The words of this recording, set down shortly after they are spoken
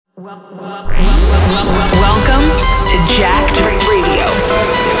Welcome to Jacked Radio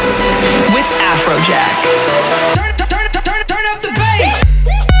with Afrojack. Turn up the bass.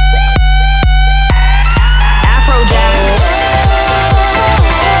 Afrojack.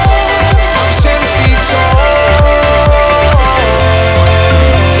 I'm 10 feet tall.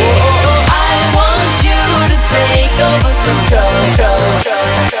 I want you to take over control.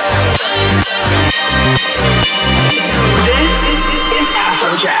 This is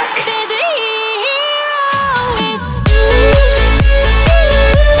Afrojack.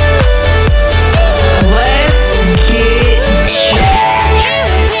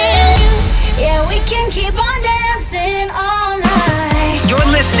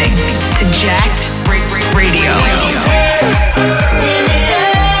 Listening to Jacked Radio.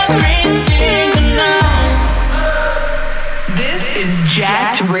 This is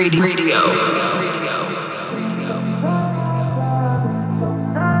Jacked Radio.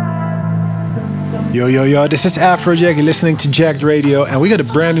 Yo, this is Afrojack. You're listening to Jacked Radio, and we got a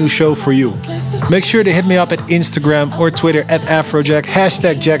brand new show for you. Make sure to hit me up at Instagram or Twitter at Afrojack,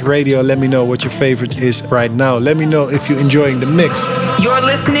 #Jacked Radio. Let me know what your favorite is right now. Let me know if you're enjoying the mix. You're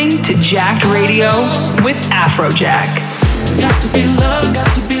listening to Jacked Radio with Afrojack. Got to be love,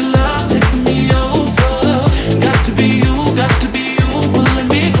 taking me over. Got to be you, pulling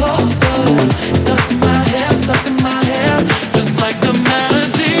me closer. Sucking my hair, just like the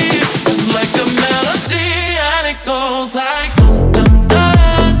melody, and it goes like dum dum da,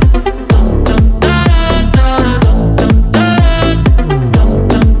 dum dum da da, dum dum da, dum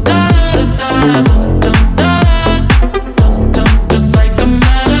dum da da, dum dum da, dum dum, just like a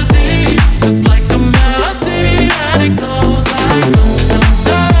melody, and it goes like dum dum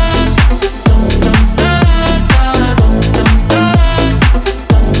da, dum dum da da, dum dum da,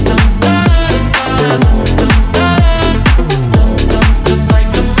 dum dum da da, dum dum da, dum dum, just like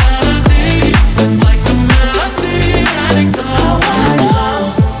the melody, and it goes. I wanna know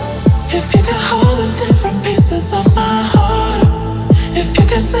if you can hold the different pieces of my heart, if you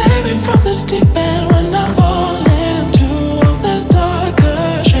can save me from the deep end when I fall into all the darker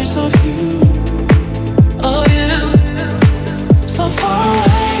shades of you. Oh, you, so far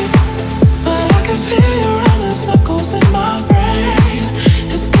away, but I can feel you running circles in my brain.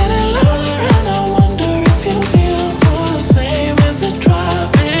 It's getting louder and I wonder if you feel the same. Is it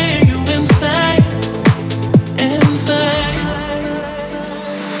driving you insane?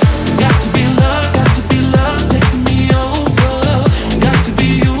 Got to be love, taking me over. Got to be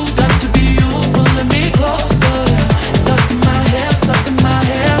you, pulling me closer. Sucking my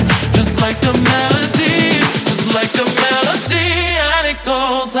hair, just like the melody, and it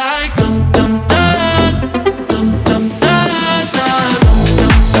goes like dum dum da, dum dum da da, dum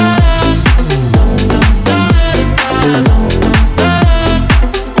dum da, dum dum da da, dum dum da,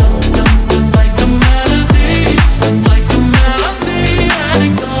 dum dum, just like the melody, and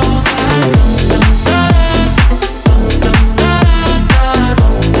it goes like dum dum da, dum dum da da,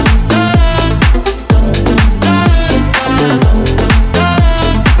 dum dum da, dum dum da da, dum dum da,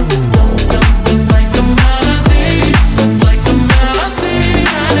 dum dum, just like the melody, and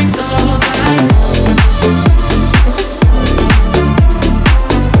it goes like.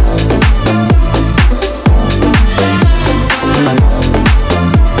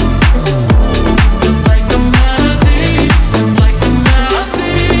 Just like the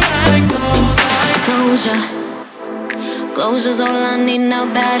melody, and it goes like. Closure's all I need now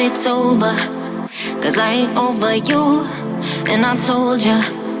that it's over. Cause I ain't over you, and I told you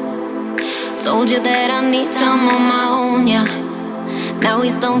that I need time on my own, yeah. Now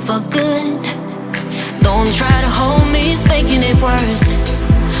he's done for good. Don't try to hold me, it's making it worse.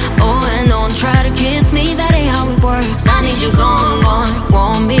 Oh, and don't try to kiss me, that ain't how it works. I need you gone,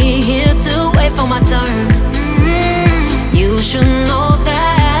 won't be here to wait for my turn. You should know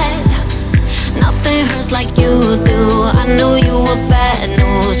that nothing hurts like you do. I knew you were bad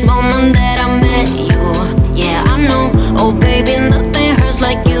news moment that I met you. Yeah, I know, oh baby, nothing hurts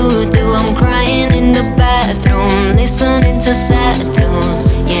like you do. I'm crying in the bathroom, listening to sad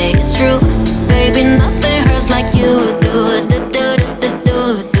tunes. Yeah, it's true, baby, nothing hurts like you do.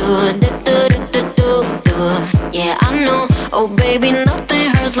 Yeah, I know, oh baby,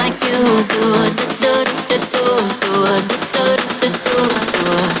 nothing hurts like you do.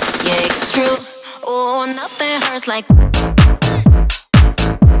 Yeah, it's true, oh nothing hurts like.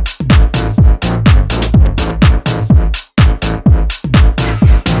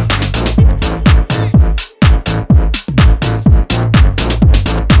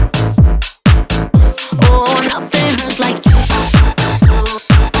 Oh, nothing hurts like you.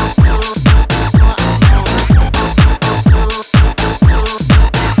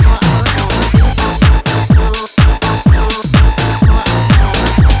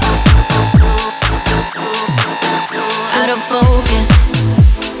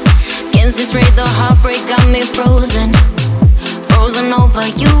 me frozen, frozen over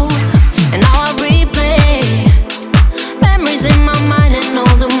you. And now I replay memories in my mind and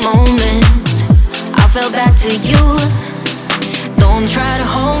all the moments I fell back to you. Don't try to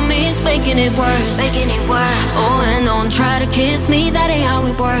hold me, it's making it worse, making it worse. Oh, and don't try to kiss me, that ain't how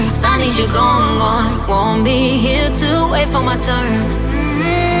it works. I need you gone, gone. Won't be here to wait for my turn.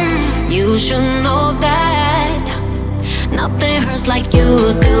 You should know that nothing hurts like you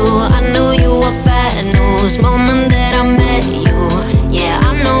do. I knew you were bad news moment that I met you. Yeah,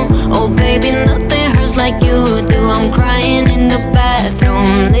 I know. Oh baby, nothing hurts like you do. I'm crying in the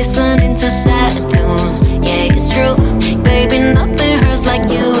bathroom, listening to sad tunes. Yeah, it's true. Baby, nothing hurts like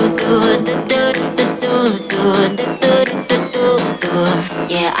you do.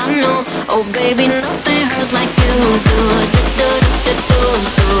 Yeah, I know. Oh baby, nothing hurts like you do.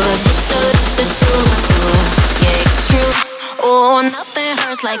 Yeah, it's true. Oh, nothing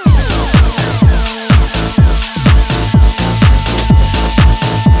hurts like you.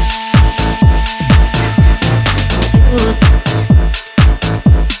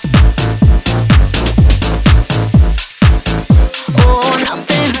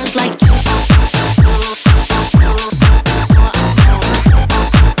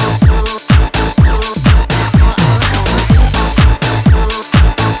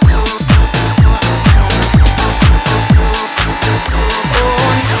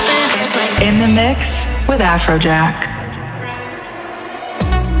 With Afrojack.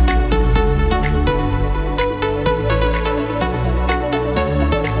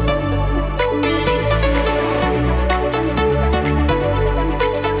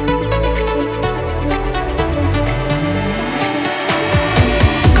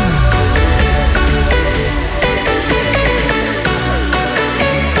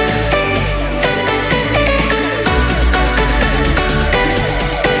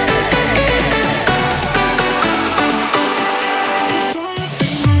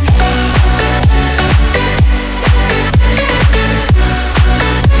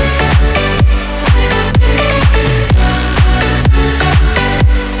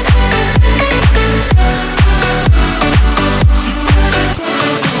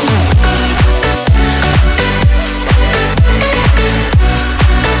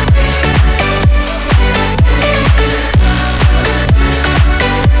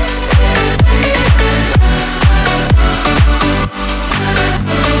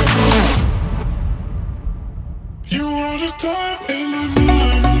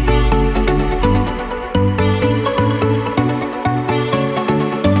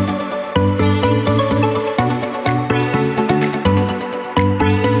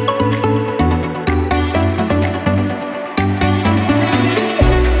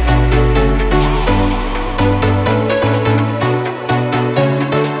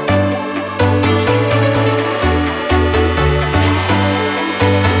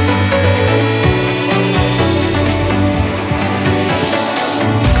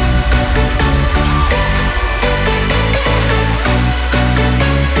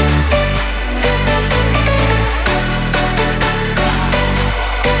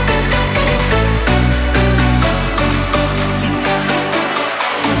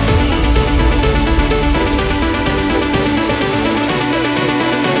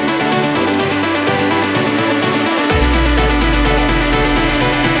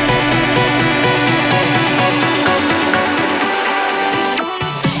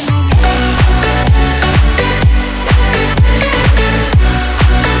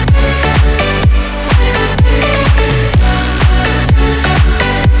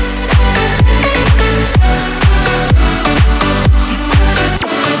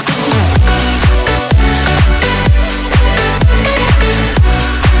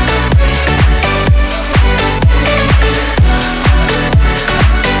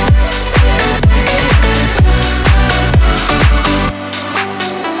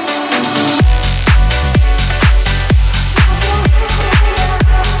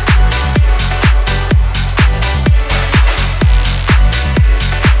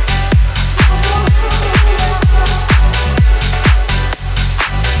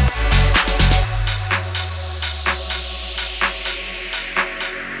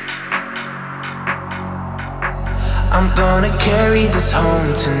 I'm gonna carry this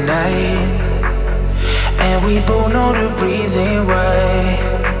home tonight, and we both know the reason why.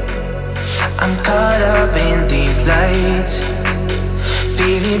 I'm caught up in these lights,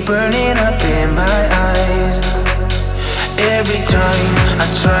 feel it burning up in my eyes. Every time I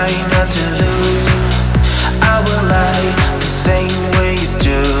try not to lose, I will lie the same way you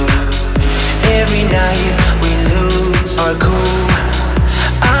do. Every night we lose our cool.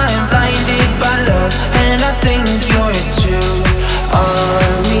 I am blinded by love, and I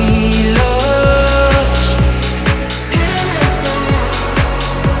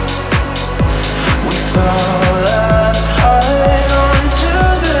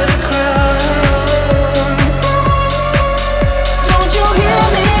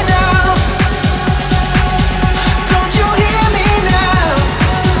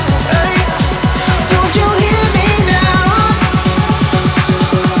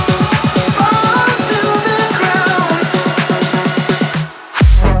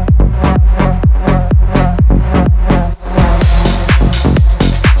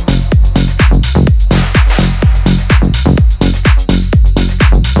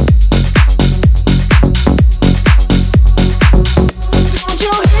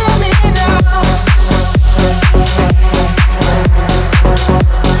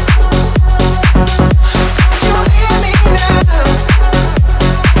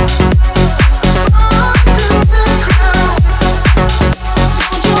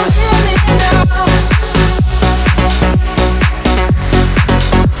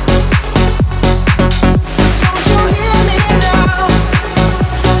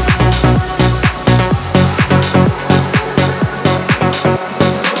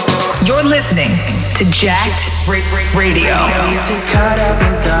listening to Jacked Radio. We get caught up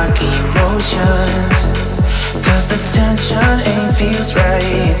in dark emotions, cause the tension ain't feels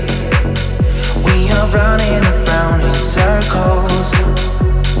right. We are running around in circles.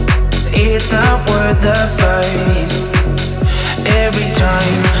 It's not worth the fight. Every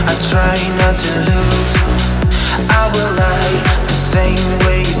time I try not to lose, I will lie the same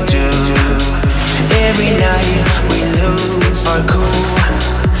way you do. Every night we lose our cool.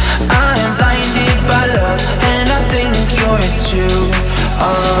 I am blinded by love, and I think you're too.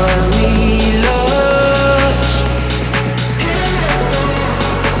 Are we lost?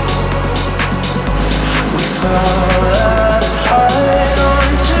 We fall apart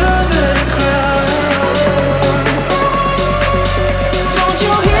onto the ground. Don't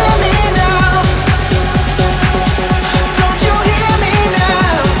you hear me now? Don't you hear me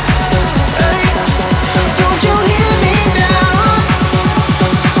now? Hey, don't you hear me now?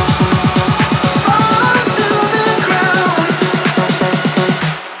 Fall to the ground.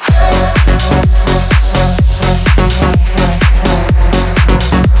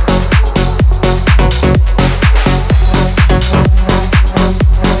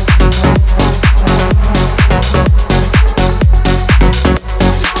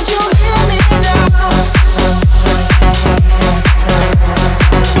 Don't you hear me now? Don't you hear me now?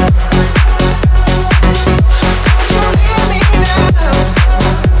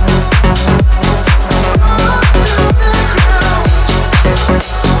 Fall to the ground.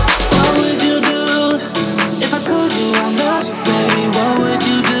 What would you do if I told you I loved you, baby? What would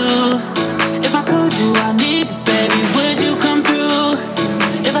you do if I told you I need you, baby? Would you come through?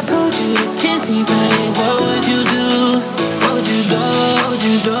 If I told you to kiss me, baby, what would you do? What would you do? What would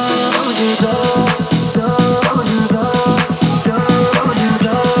you do? What would you do? What would you do? What would you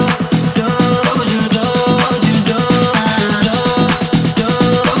do? What would you do? What would you do? What would you do?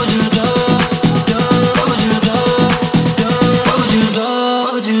 What would you do? What would you do?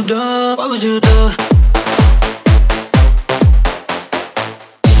 What would you do? What would you do?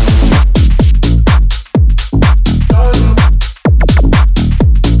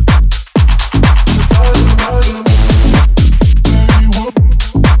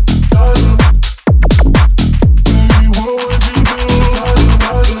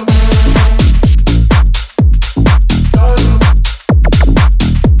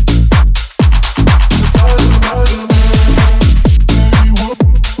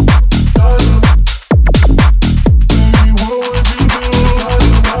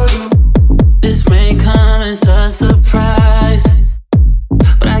 This may come as a surprise,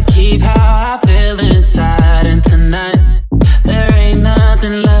 but I keep how I feel inside. And tonight, there ain't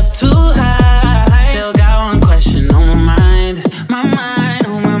nothing left to hide. Still got one question on my mind,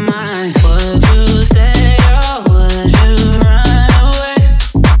 on my mind. Would you stay or would you run away?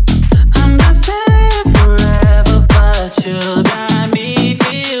 I'm not saying forever, but you got me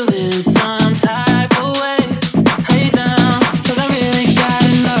feeling some type of way. Hey down, cause I really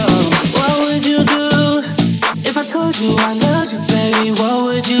gotta know. What would you do if I told you I loved you, baby? What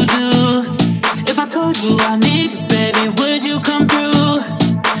would you do if I told you I need you, baby? Would you come through?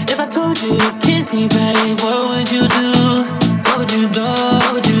 If I told you to kiss me, baby, what would you do? What would you do?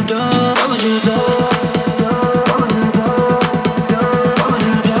 What would you do? What would you do? What would you do? What would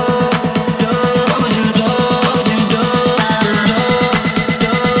you do? What would you do? What would you do?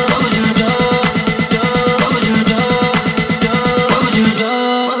 What would you do? What would you do? What would you do?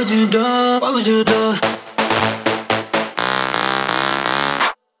 What would you do? What would you do?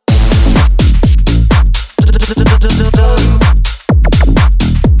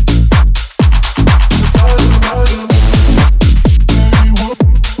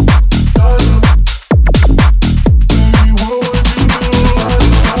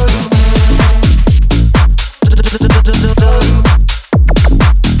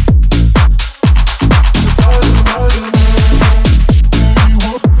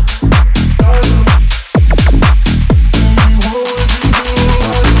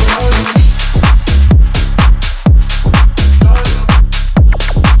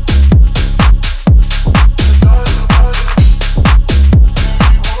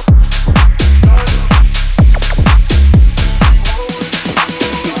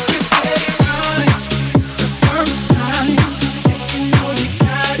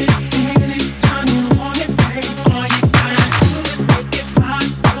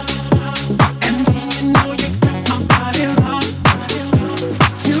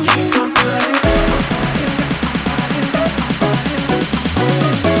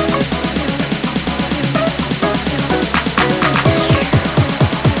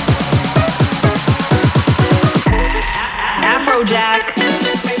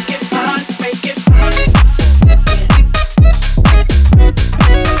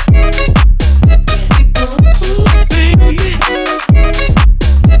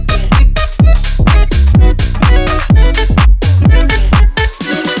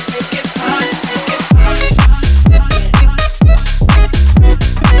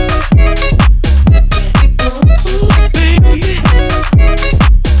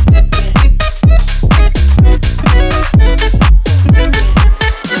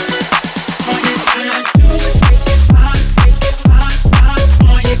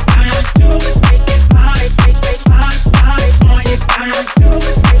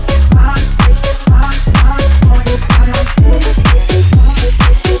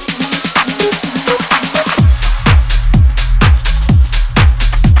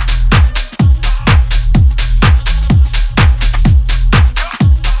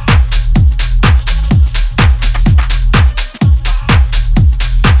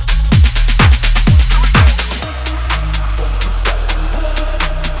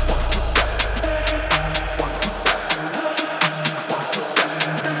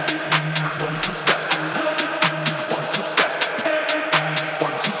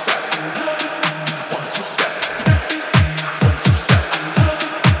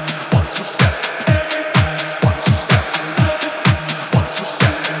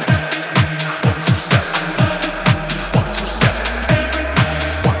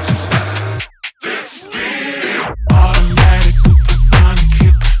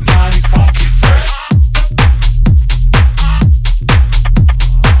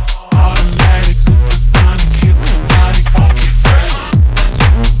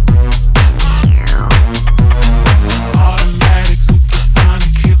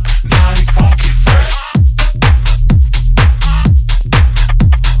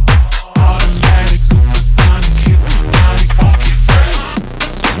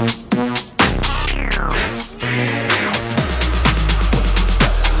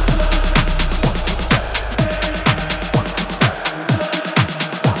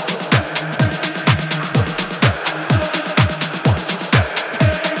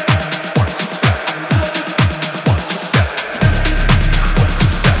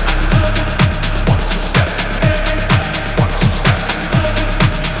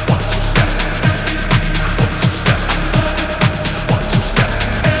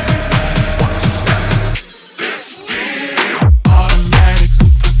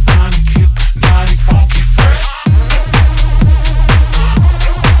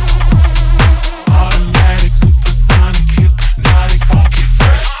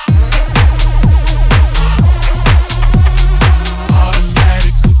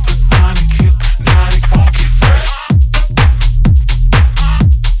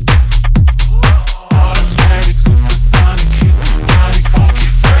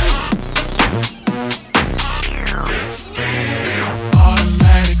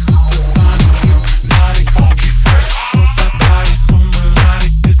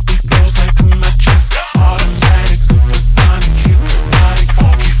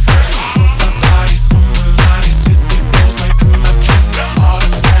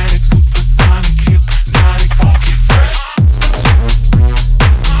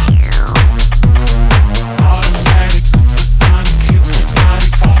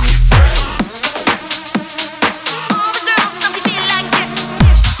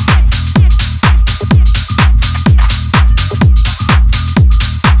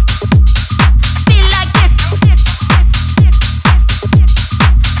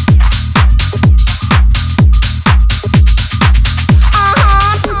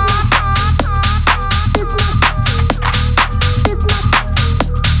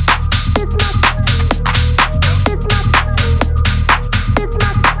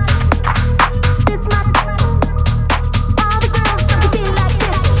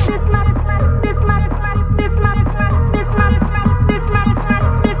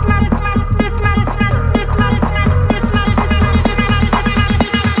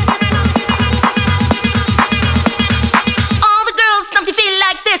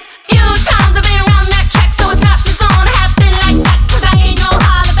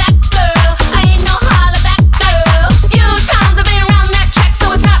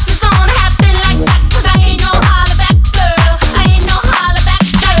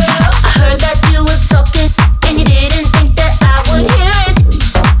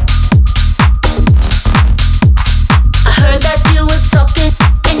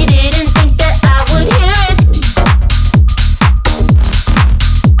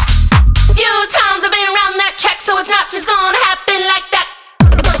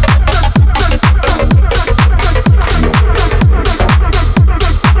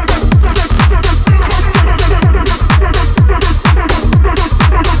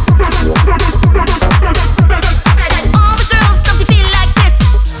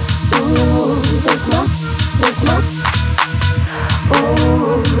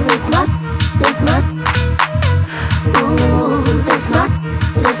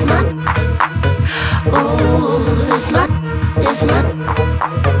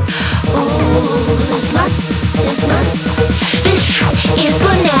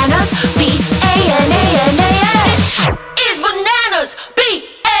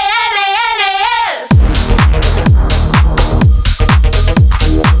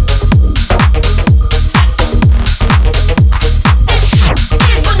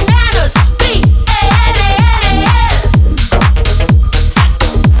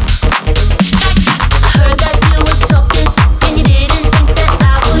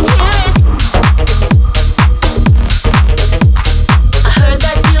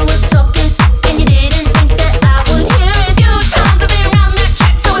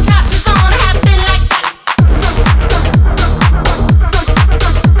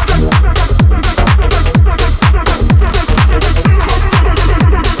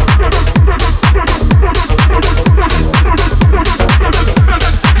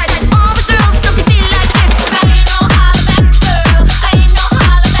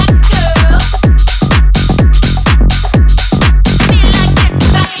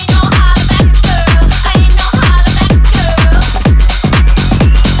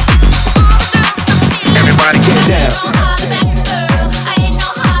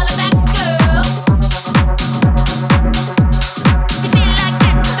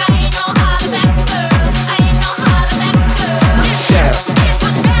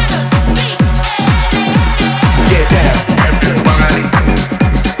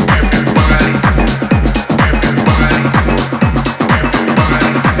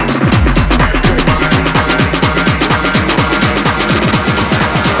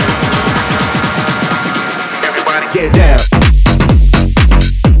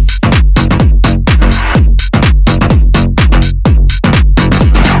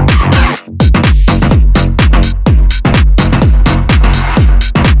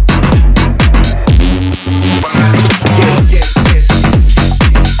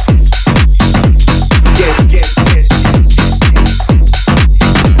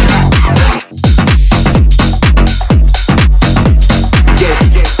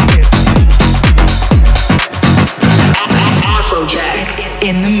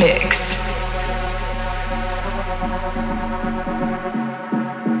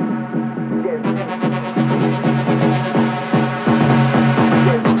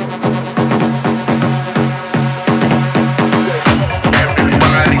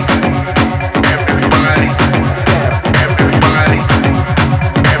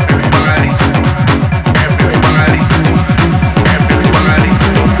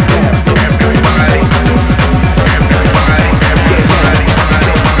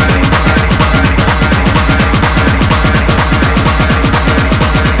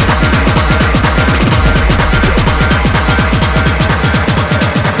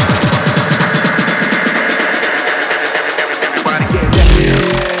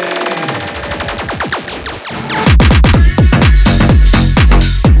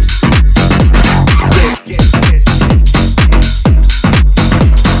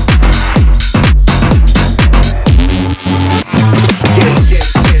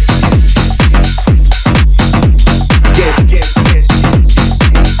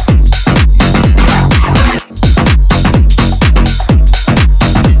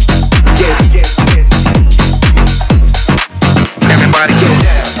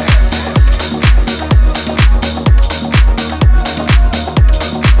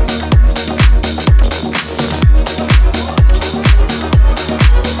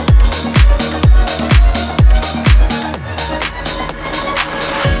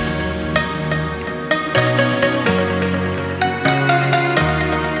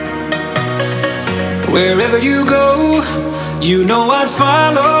 Wherever you go, you know I'd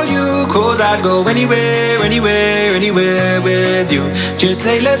follow you. 'Cause I'd go anywhere, anywhere, anywhere with you. Just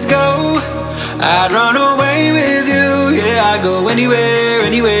say let's go, I'd run away with you. Yeah, I'd go anywhere,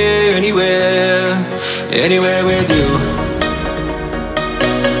 anywhere, anywhere, anywhere with you.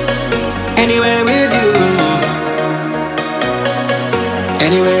 Anywhere with you.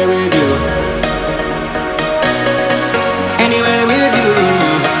 Anywhere with you. Anywhere with you.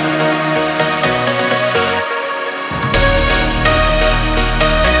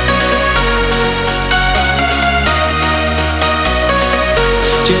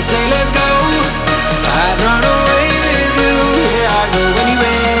 Just say let's go, I'd run away with you. Yeah, I'd go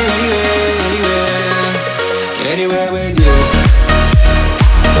anywhere, anywhere, anywhere, anywhere with you.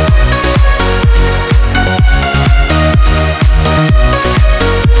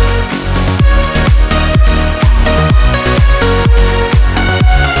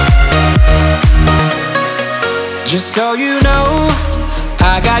 Just so you know,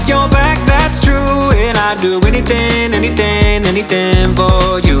 I got your back, that's true. And I'd do anything, anything, anything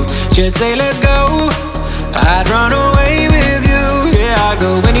for you. Just say let's go, I'd run away with you. Yeah, I'd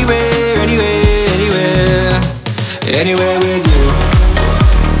go anywhere, anywhere, anywhere, anywhere with you.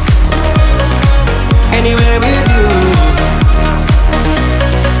 Anywhere with you.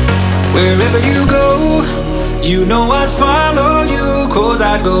 Wherever you go, you know I'd follow you. 'Cause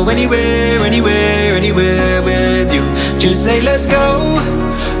I'd go anywhere, anywhere, anywhere with you. Just say let's go,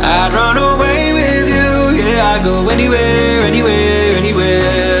 I'd run away with you. Yeah, I'd go anywhere, anywhere,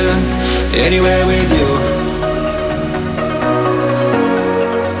 anywhere, anywhere with you.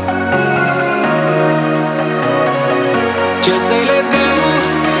 Just say let's go,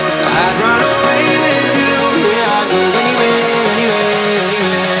 I'd run away with you. Yeah, I'd go anywhere, anywhere,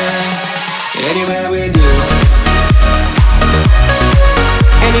 anywhere, anywhere with you.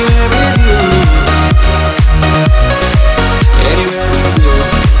 Anywhere with you. Anywhere with you.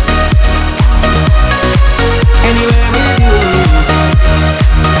 Anywhere with you.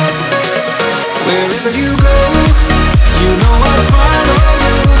 Wherever you go, you know I'll follow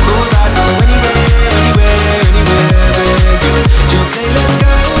you. 'Cause I'd go anywhere, anywhere, anywhere with you. Just say let's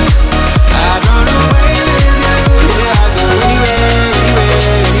go, I'd run away with you. Yeah, I'd go anywhere, anywhere,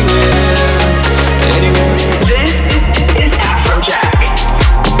 anywhere, anywhere with you. This is Afrojack.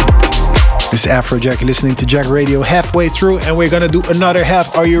 This is Afrojack. You're listening to Jack Radio halfway through, and we're gonna do another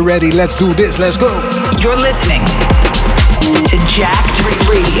half. Are you ready? Let's do this. Let's go. You're listening to Jacked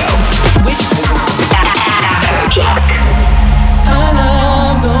Radio with Afrojack. I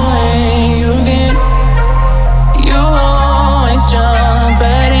love the way you get. You always jump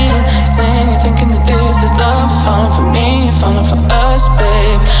right in, saying you're thinking that this is love, falling for me, falling for us,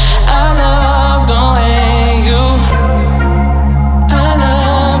 babe. I love the way you. I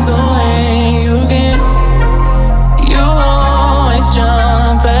love the way you get. You always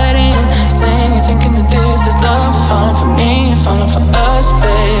jump right in, saying you're thinking that this is love, falling for me, falling for us,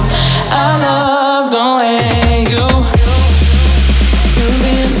 babe. I love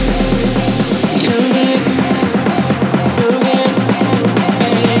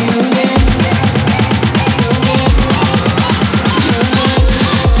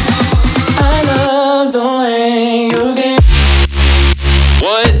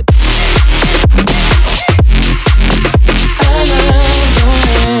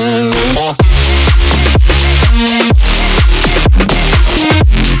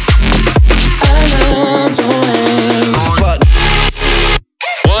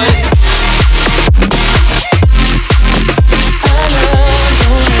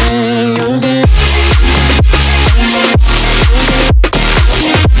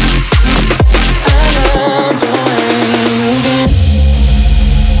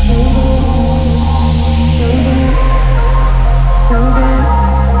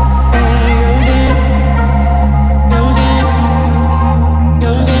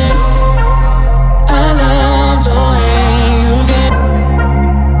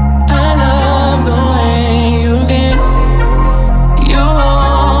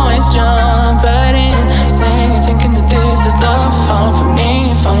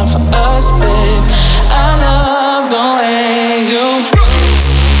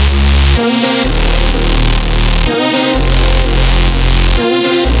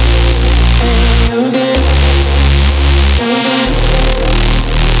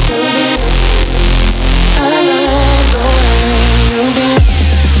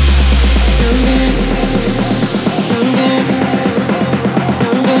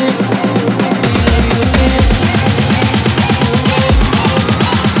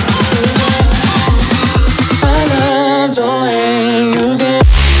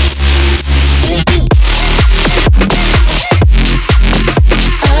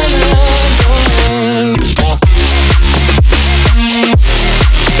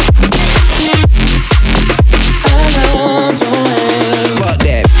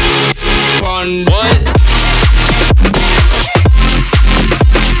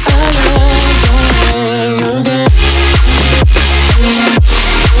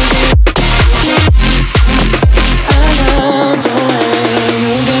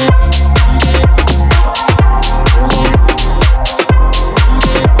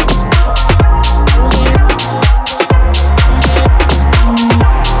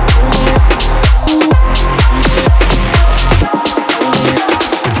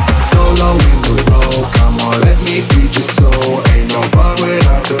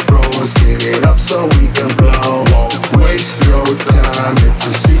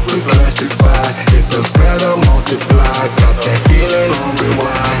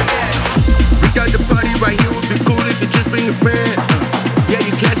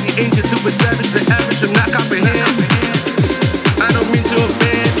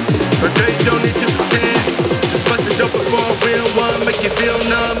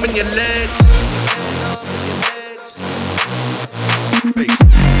in your legs.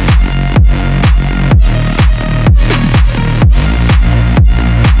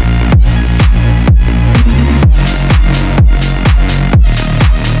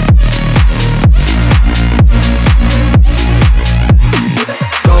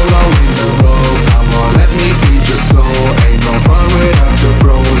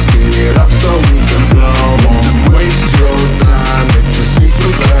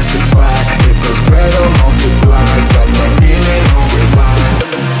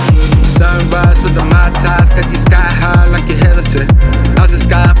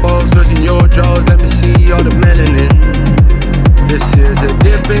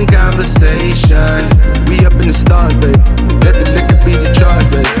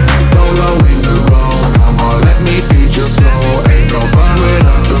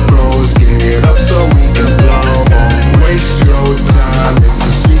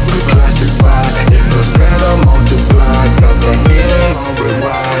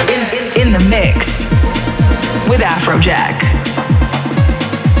 Afrojack.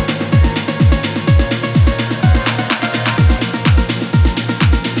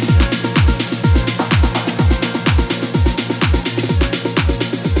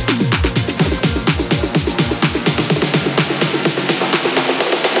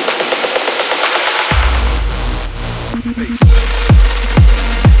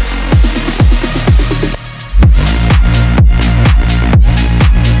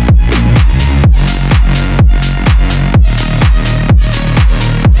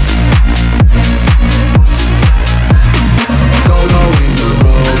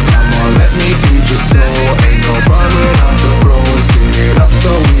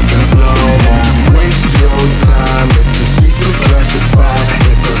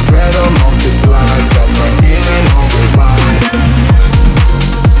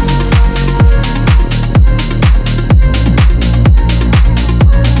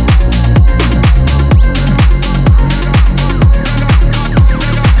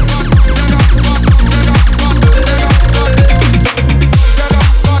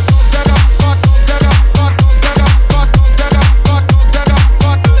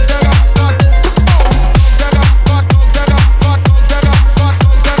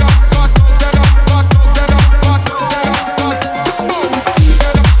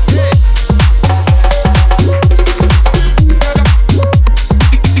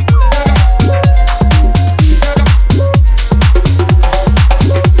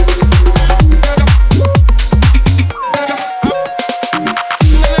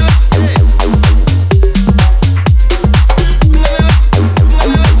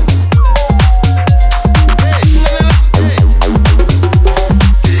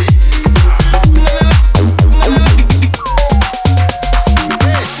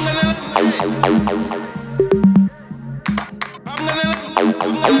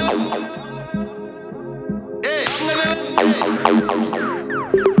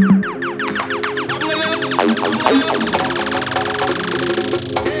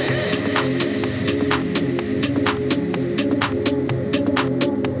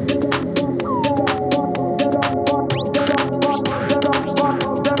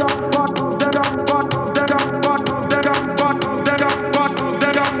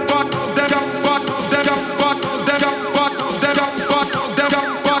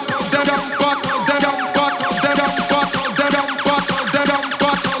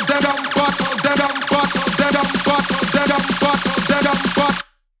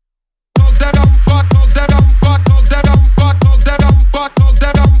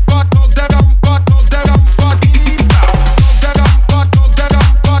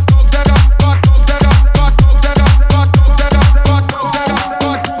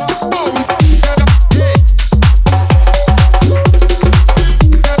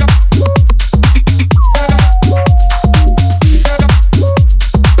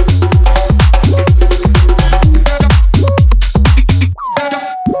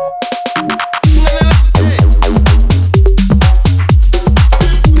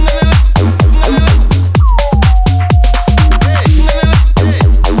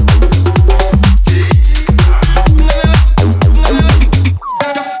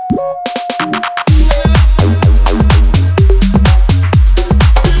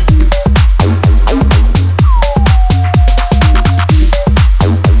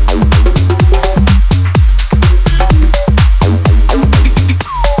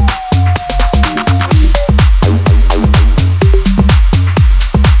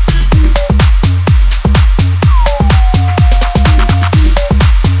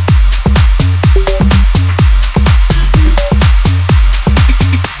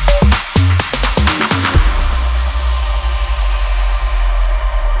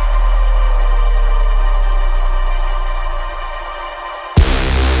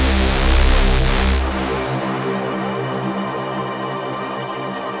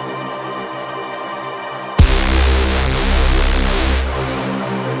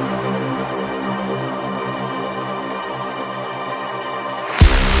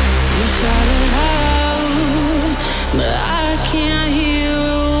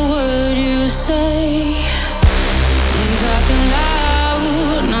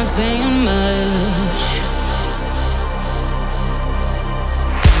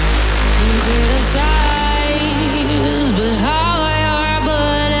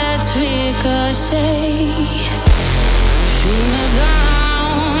 say. Shoot me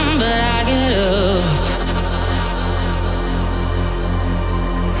down, but I get up.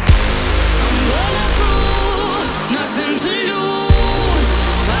 I'm bulletproof, nothing to lose.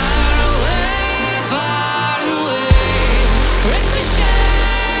 Far away, far away.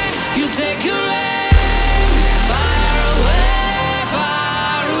 Ricochet, you take your aim. Far away,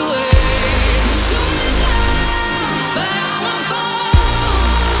 far away. You shoot me down, but I won't fall.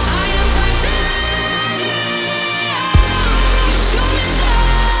 I am titanium. You shoot me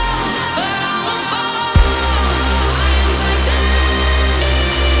down, but I won't fall. I am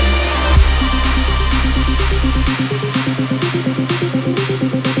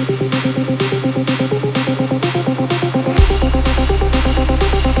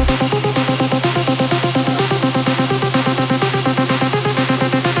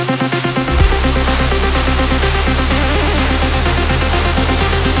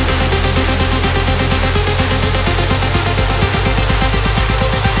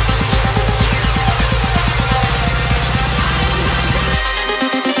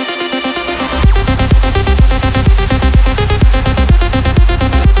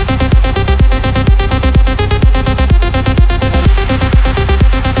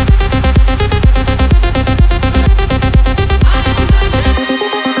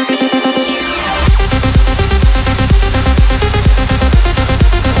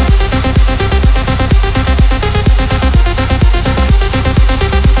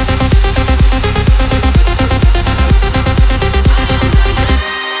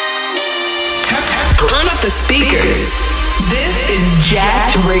Turn up the speakers. This is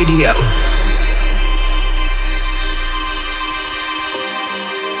Jacked Radio.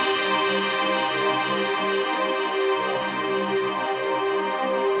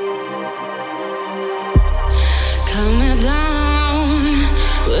 cut me down,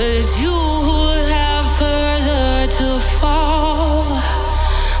 but it's you who have further to fall.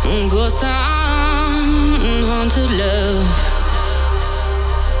 Ghost town, haunted love.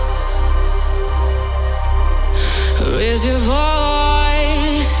 Raise your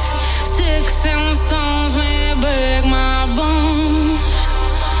voice. Sticks and stones may break my bones.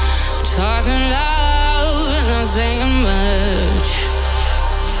 Talking loud, not saying much.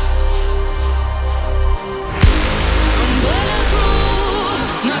 I'm bulletproof,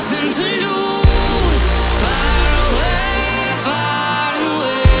 nothing to lose. Far away, far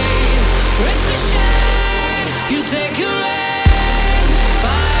away.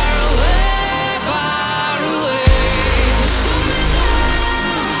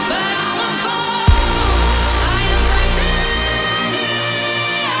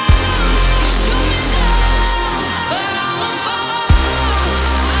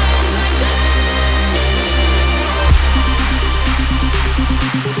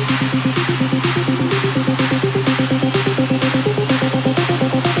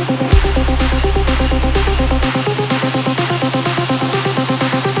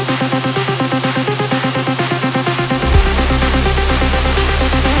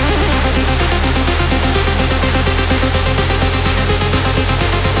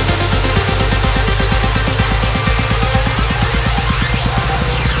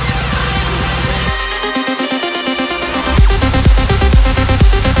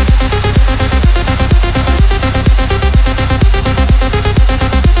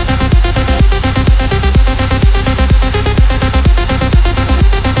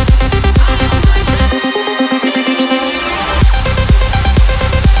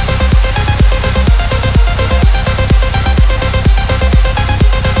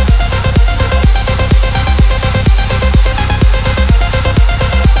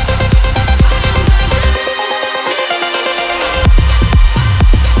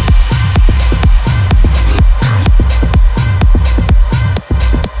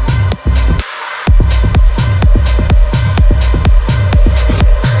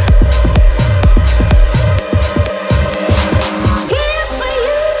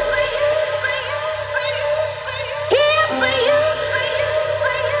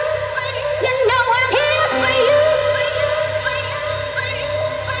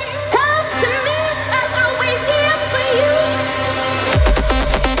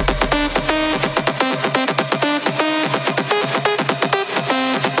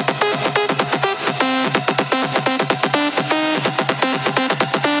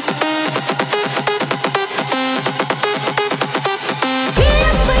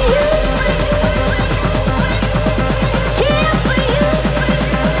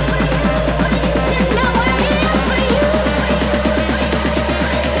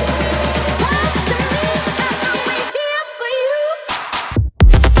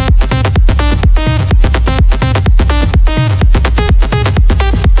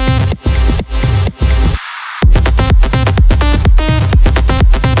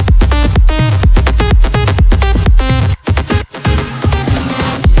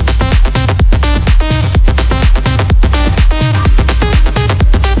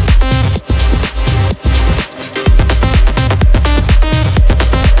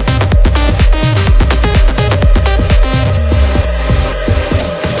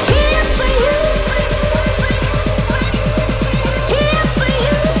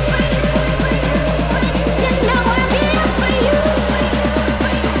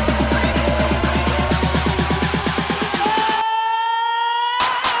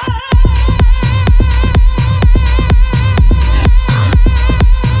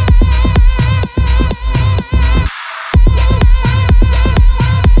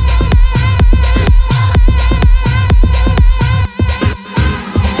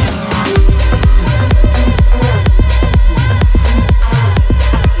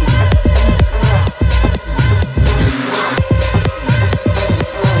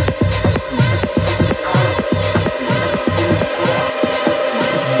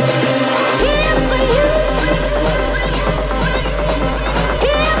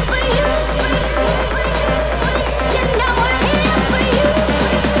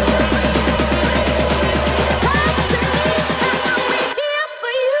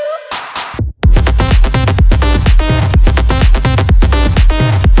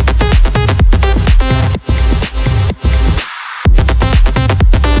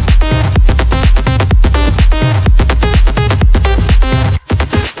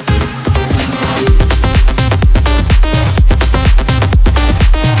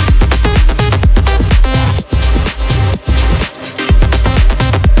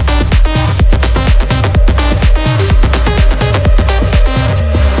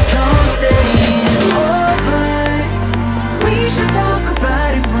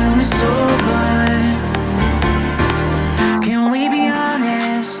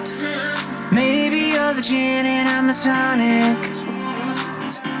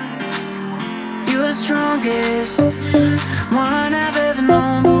 the strongest one I've ever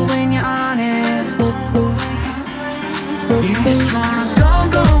known, but when you're honest, you just wanna go,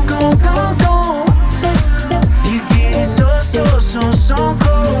 go, go, go, go. You get it so, so, so, so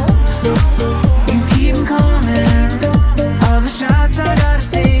cold. You keep 'em coming. All the shots I gotta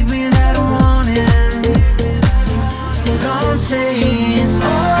take without a warning. Don't say it's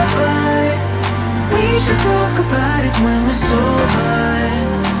over. We should talk about it when we're sober.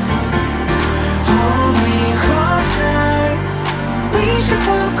 Hold me closer. We should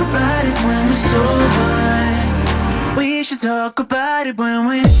talk about it when we're sober. We should talk about it when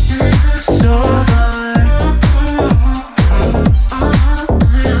we're sober.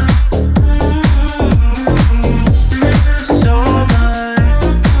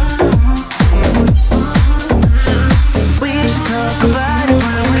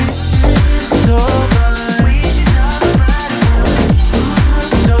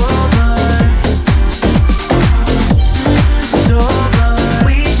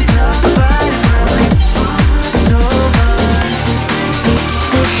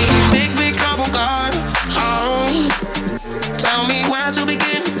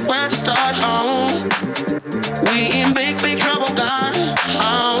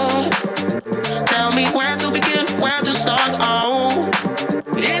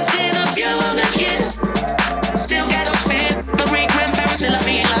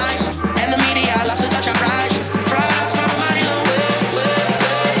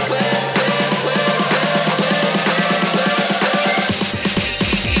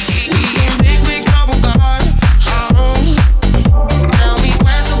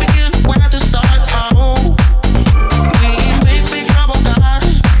 Big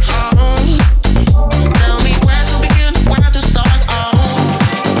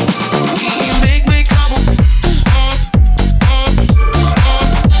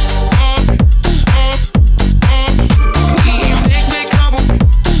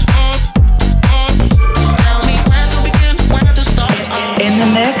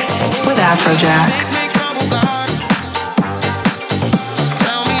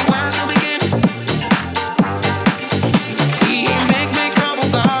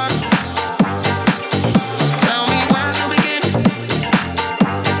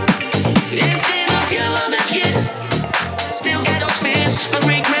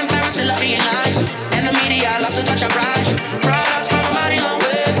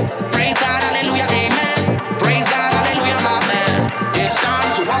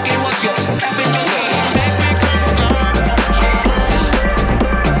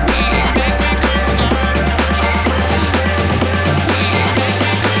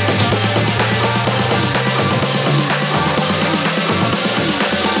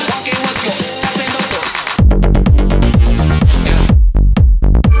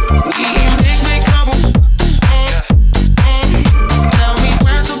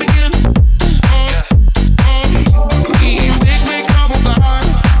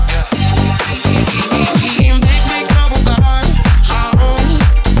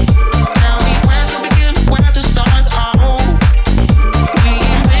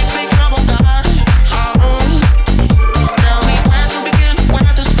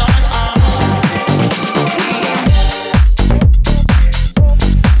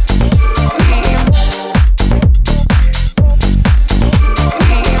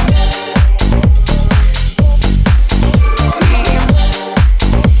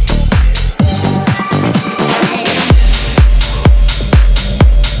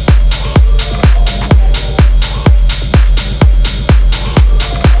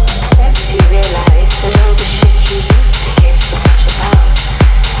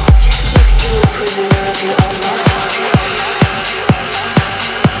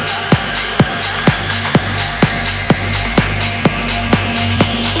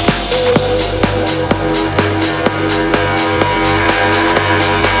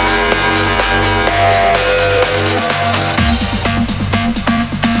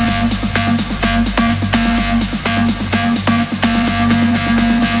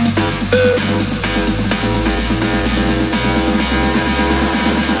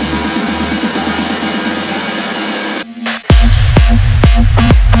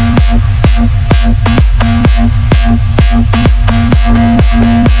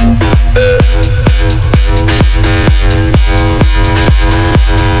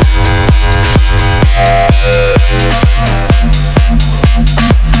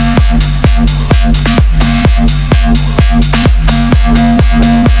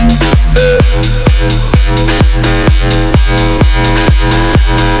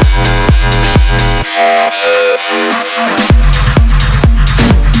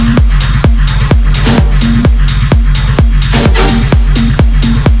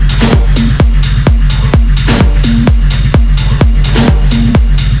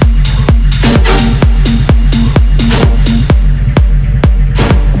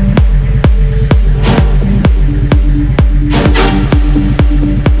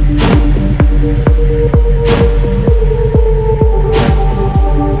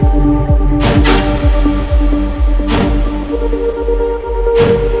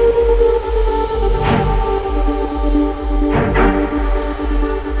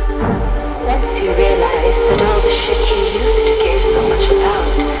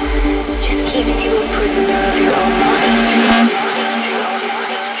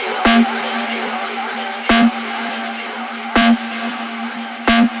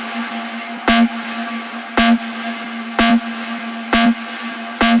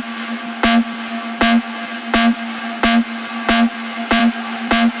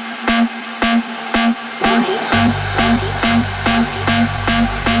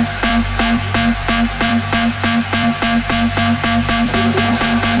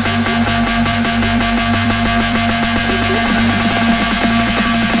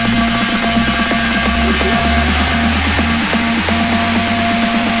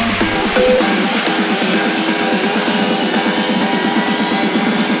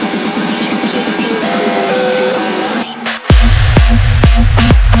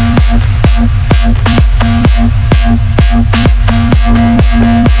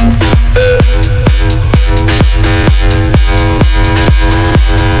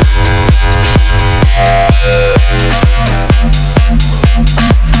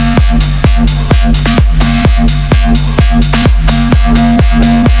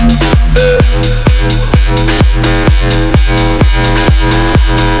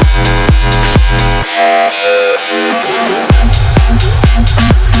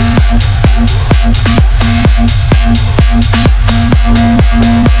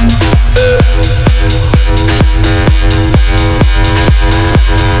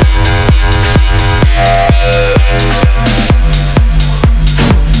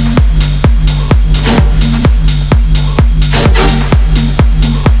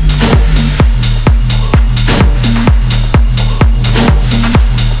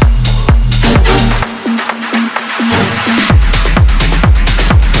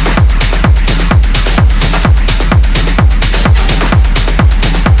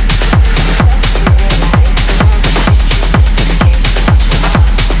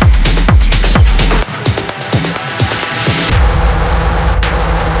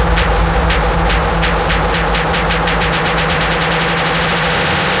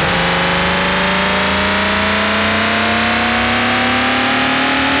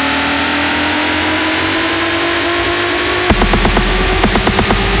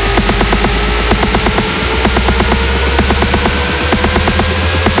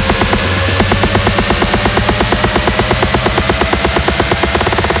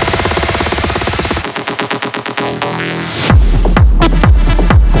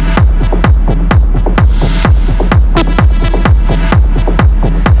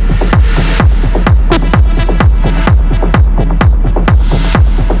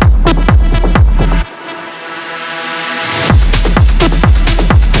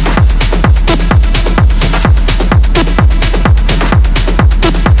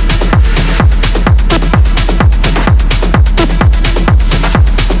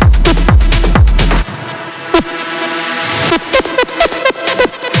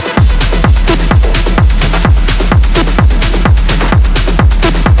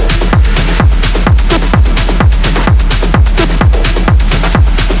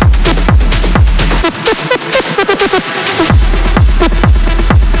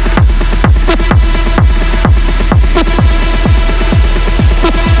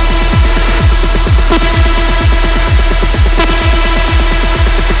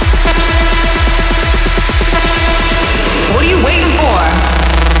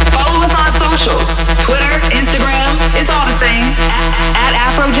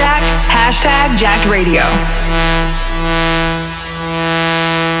Jacked Radio.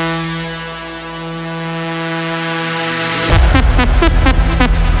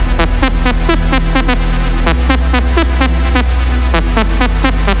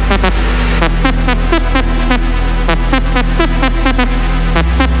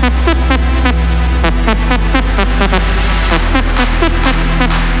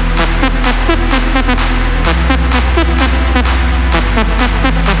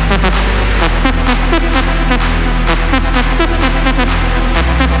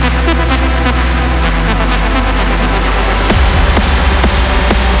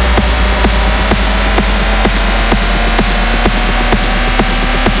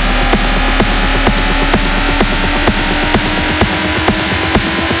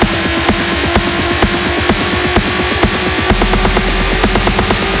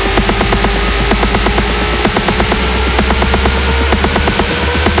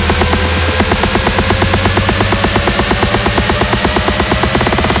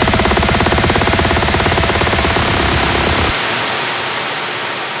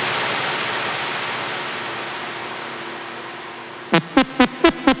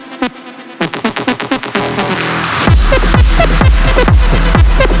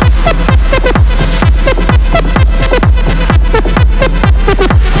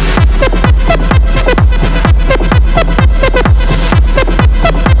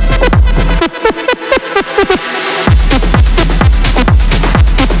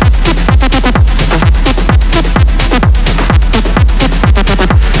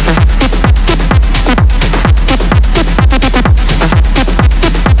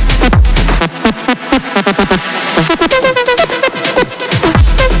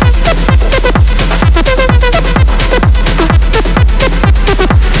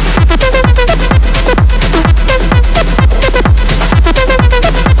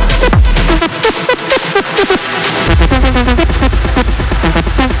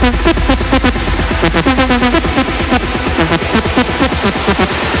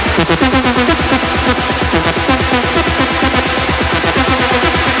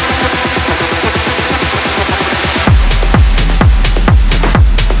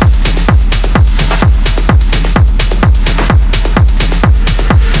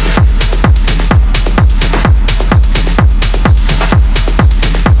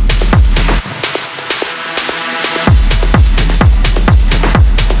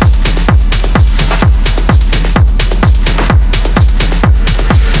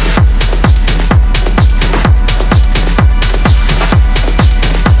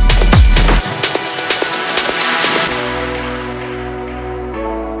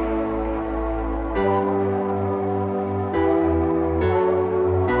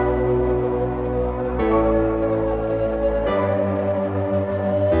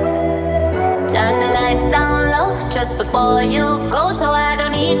 just before you go, so I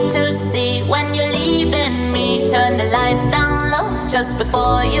don't need to see when you're leaving me. Turn the lights down low just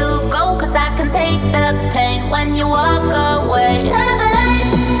before you go, 'cause I can take the pain when you walk away. Turn off the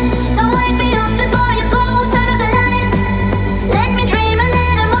lights, don't wake me up before you go. Turn off the lights, let me dream a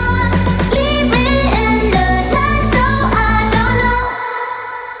little more. Leave me in the dark so I don't know.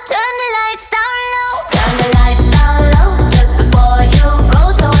 Turn the lights down low, turn the lights down low just before you go,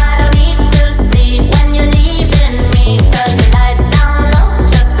 so I don't need to see when you're leaving me. Turn the lights down low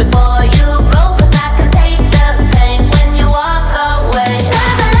just before you go, 'cause I can take the pain when you walk away. Turn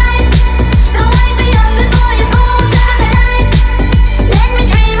off the lights, don't wake me up before you go. Turn off the lights, let me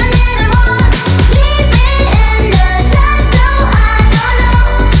dream a little more. Leave me in the dark so I don't know.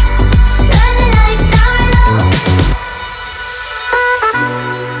 Turn the lights down low.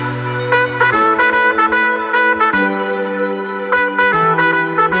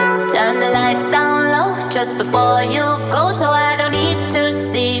 Turn the lights down low just before you go, so I don't need to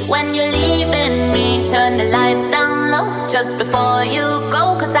see when you're leaving me. Turn the lights down low just before you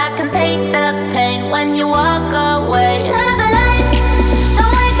go, 'cause I can take the pain when you walk away. Turn off the lights,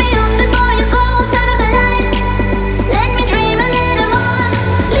 don't wake me up before you go. Turn off the lights, let me dream a little more.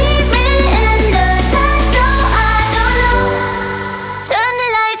 Leave me in the dark so I don't know. Turn the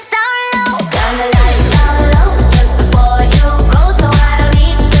lights down low, turn the lights down low just before you go, so I don't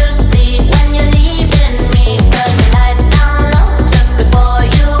need to see when you're leaving me. Turn the lights down low just before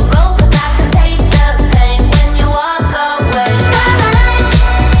you go, 'cause I can take the pain when you walk away. Turn the lights,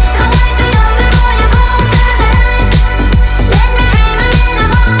 don't wake me up before you go. Turn the lights,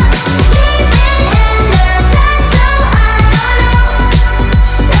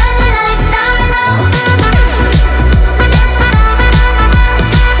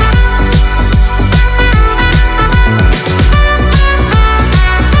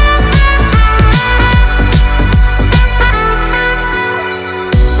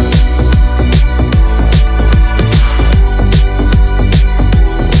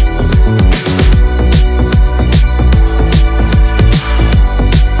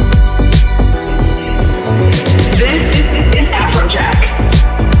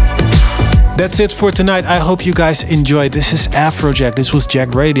 That's it for tonight. I hope you guys enjoyed. This is Afrojack. This was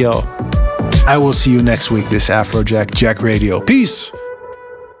Jacked Radio. I will see you next week. This is Afrojack, Jacked Radio. Peace.